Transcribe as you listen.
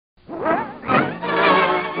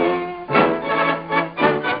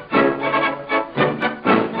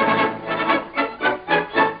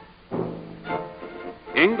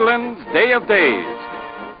day of days.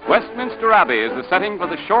 Westminster Abbey is the setting for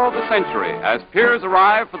the show of the century as peers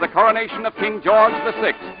arrive for the coronation of King George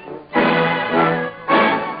VI.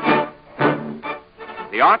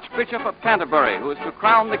 The Archbishop of Canterbury, who is to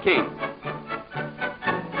crown the king.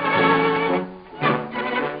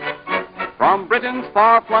 From Britain's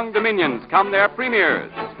far-flung dominions come their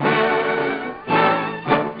premiers.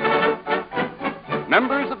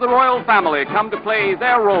 Members of the royal family come to play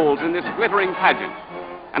their roles in this glittering pageant,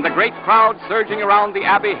 and the great crowd surging around the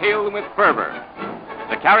Abbey hail them with fervor.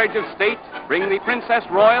 The carriage of state bring the Princess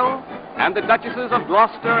Royal and the Duchesses of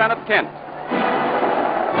Gloucester and of Kent.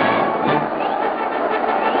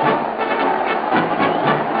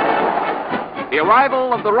 The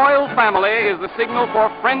arrival of the royal family is the signal for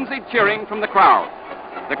frenzied cheering from the crowd.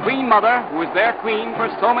 The Queen Mother, who is their queen for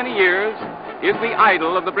so many years, is the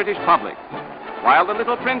idol of the British public, while the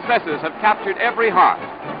little princesses have captured every heart.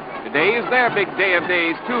 Today is their big day of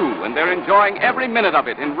days, too, and they're enjoying every minute of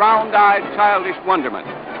it in round-eyed, childish wonderment.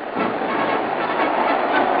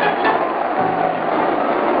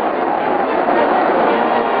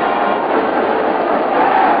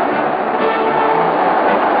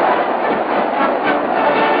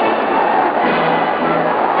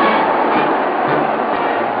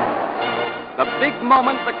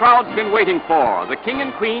 Moment the crowd's been waiting for. The King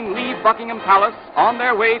and Queen leave Buckingham Palace on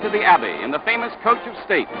their way to the Abbey in the famous coach of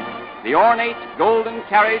state, the ornate golden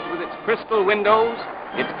carriage with its crystal windows,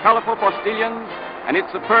 its colorful postilions, and its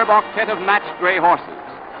superb octet of matched gray horses.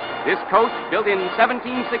 This coach, built in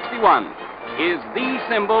 1761, is the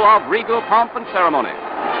symbol of regal pomp and ceremony.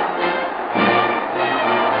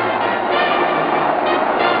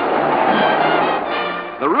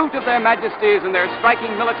 The route of their majesties and their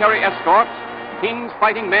striking military escort, kings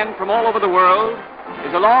fighting men from all over the world,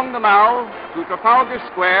 is along the Mall to Trafalgar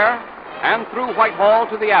Square and through Whitehall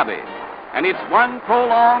to the Abbey. And it's one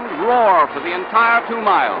prolonged roar for the entire 2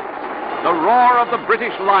 miles, the roar of the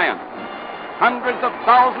British Lion. Hundreds of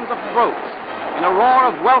thousands of throats in a roar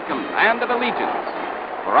of welcome and of allegiance.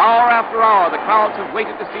 For hour after hour, the crowds have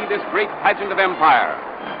waited to see this great pageant of empire,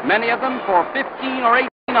 many of them for 15 or 18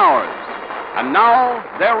 hours. And now,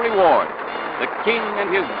 their reward, the king and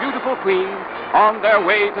his beautiful queen on their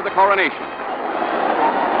way to the coronation.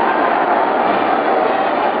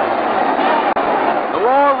 The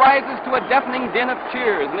roar rises to a deafening din of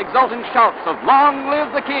cheers and exultant shouts of "Long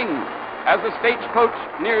live the king!" as the stagecoach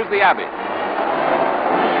nears the Abbey.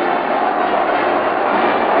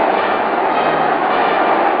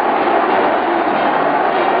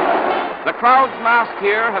 The crowds massed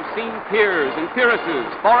here have seen peers and peeresses,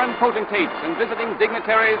 foreign potentates, and visiting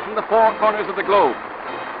dignitaries from the 4 corners of the globe.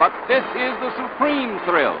 But this is the supreme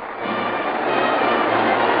thrill.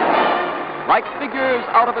 Like figures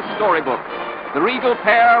out of a storybook, the regal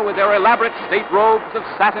pair, with their elaborate state robes of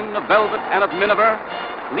satin, of velvet, and of miniver,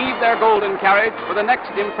 leave their golden carriage for the next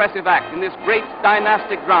impressive act in this great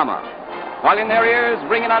dynastic drama, while in their ears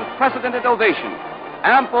ring an unprecedented ovation,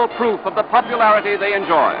 ample proof of the popularity they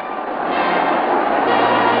enjoy.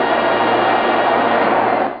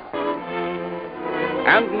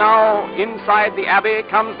 And now, inside the Abbey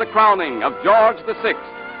comes the crowning of George VI.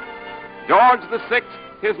 George VI,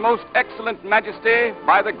 His Most Excellent Majesty,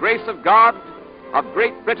 by the grace of God, of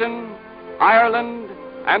Great Britain, Ireland,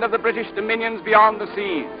 and of the British dominions beyond the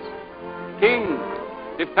seas. King,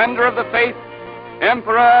 Defender of the Faith,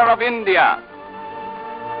 Emperor of India.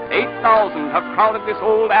 8,000 have crowded this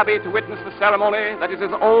old Abbey to witness the ceremony that is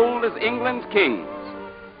as old as England's kings.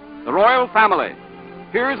 The royal family,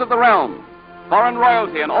 peers of the realm, foreign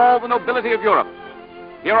royalty, and all the nobility of Europe.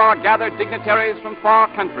 Here are gathered dignitaries from far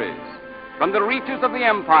countries, from the reaches of the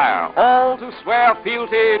empire, all to swear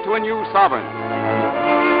fealty to a new sovereign.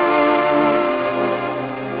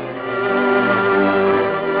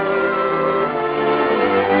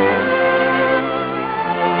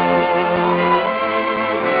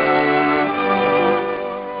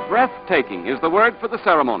 Breathtaking is the word for the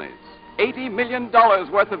ceremonies. $80 million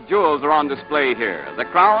worth of jewels are on display here. The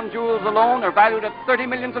crown jewels alone are valued at $30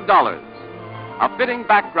 million. A fitting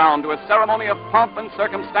background to a ceremony of pomp and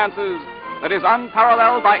circumstances that is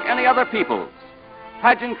unparalleled by any other people's.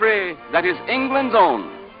 Pageantry that is England's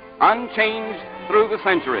own, unchanged through the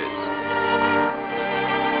centuries.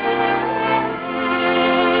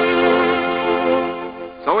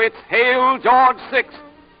 So it's Hail George VI,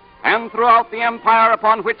 and throughout the empire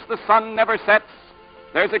upon which the sun never sets,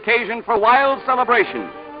 there's occasion for wild celebration.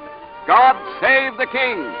 God save the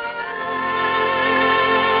King!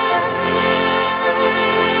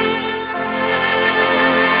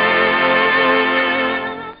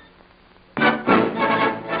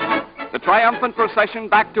 The triumphant procession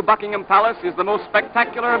back to Buckingham Palace is the most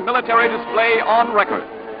spectacular military display on record.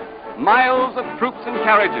 Miles of troops and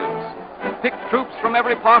carriages, picked troops from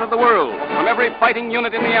every part of the world, from every fighting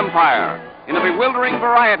unit in the empire, in a bewildering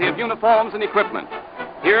variety of uniforms and equipment,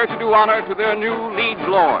 here to do honor to their new liege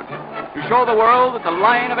lord, to show the world that the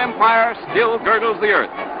line of empire still girdles the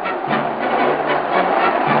earth.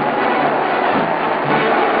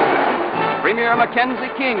 Premier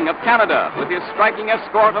Mackenzie King of Canada with his striking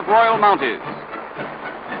escort of royal mounties.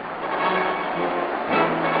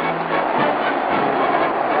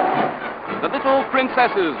 The little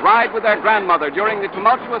princesses ride with their grandmother during the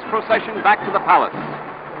tumultuous procession back to the palace.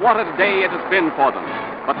 What a day it has been for them.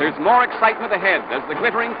 But there's more excitement ahead as the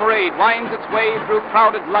glittering parade winds its way through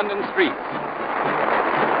crowded London streets.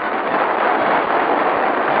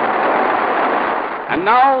 And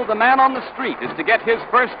now the man on the street is to get his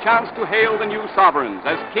first chance to hail the new sovereigns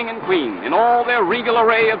as king and queen in all their regal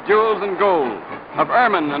array of jewels and gold, of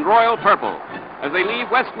ermine and royal purple, as they leave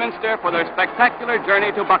Westminster for their spectacular journey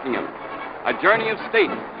to Buckingham, a journey of state.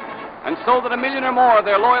 And so that 1 million or more of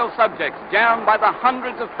their loyal subjects, jammed by the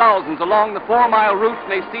hundreds of thousands along the 4-mile route,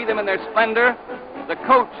 may see them in their splendor, the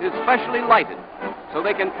coach is specially lighted so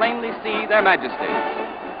they can plainly see their majesties.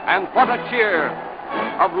 And what a cheer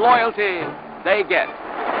of loyalty they get.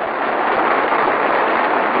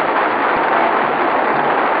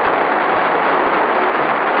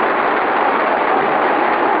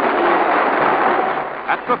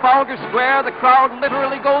 At Trafalgar Square, the crowd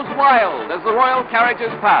literally goes wild as the royal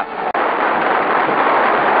carriages pass.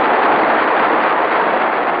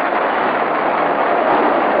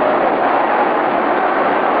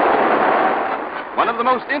 One of the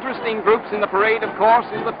most interesting groups in the parade, of course,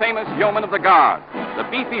 is the famous Yeomen of the Guard, the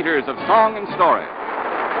beefeaters of song and story.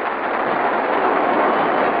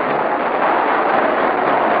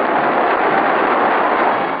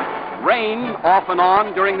 Rain, off and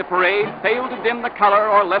on during the parade, failed to dim the color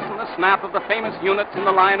or lessen the snap of the famous units in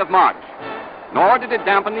the line of march, nor did it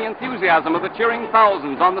dampen the enthusiasm of the cheering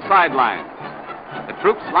thousands on the sidelines. The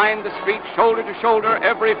troops lined the street shoulder to shoulder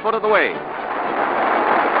every foot of the way.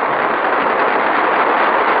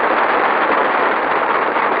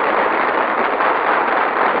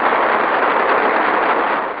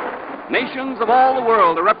 Nations of all the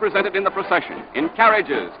world are represented in the procession, in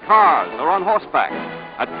carriages, cars, or on horseback,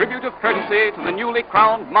 a tribute of courtesy to the newly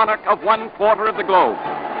crowned monarch of 1/4 of the globe.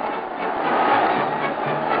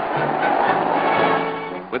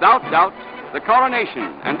 Without doubt, the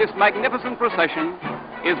coronation and this magnificent procession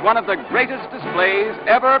is one of the greatest displays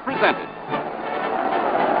ever presented.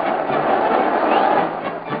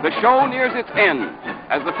 The show nears its end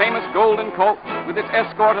as the famous golden coach, with its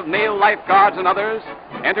escort of male lifeguards and others,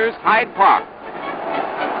 enters Hyde Park.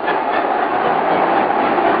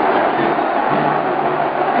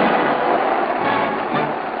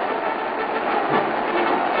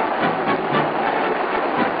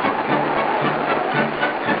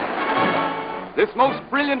 This most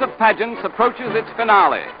brilliant of pageants approaches its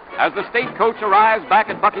finale as the state coach arrives back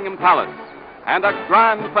at Buckingham Palace. And a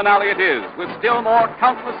grand finale it is, with still more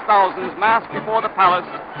countless thousands massed before the palace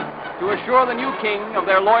to assure the new king of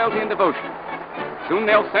their loyalty and devotion. Soon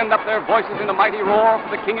they'll send up their voices in a mighty roar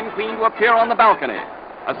for the king and queen to appear on the balcony,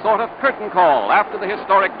 a sort of curtain call after the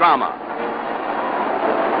historic drama.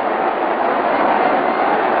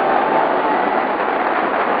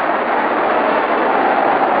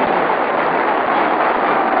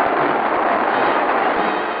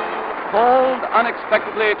 Called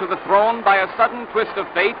unexpectedly to the throne by a sudden twist of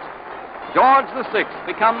fate, George VI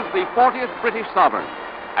becomes the 40th British sovereign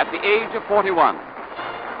at the age of 41.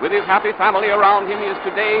 With his happy family around him, he is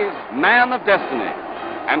today's man of destiny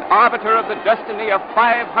and arbiter of the destiny of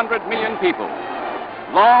 500 million people.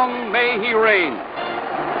 Long may he reign.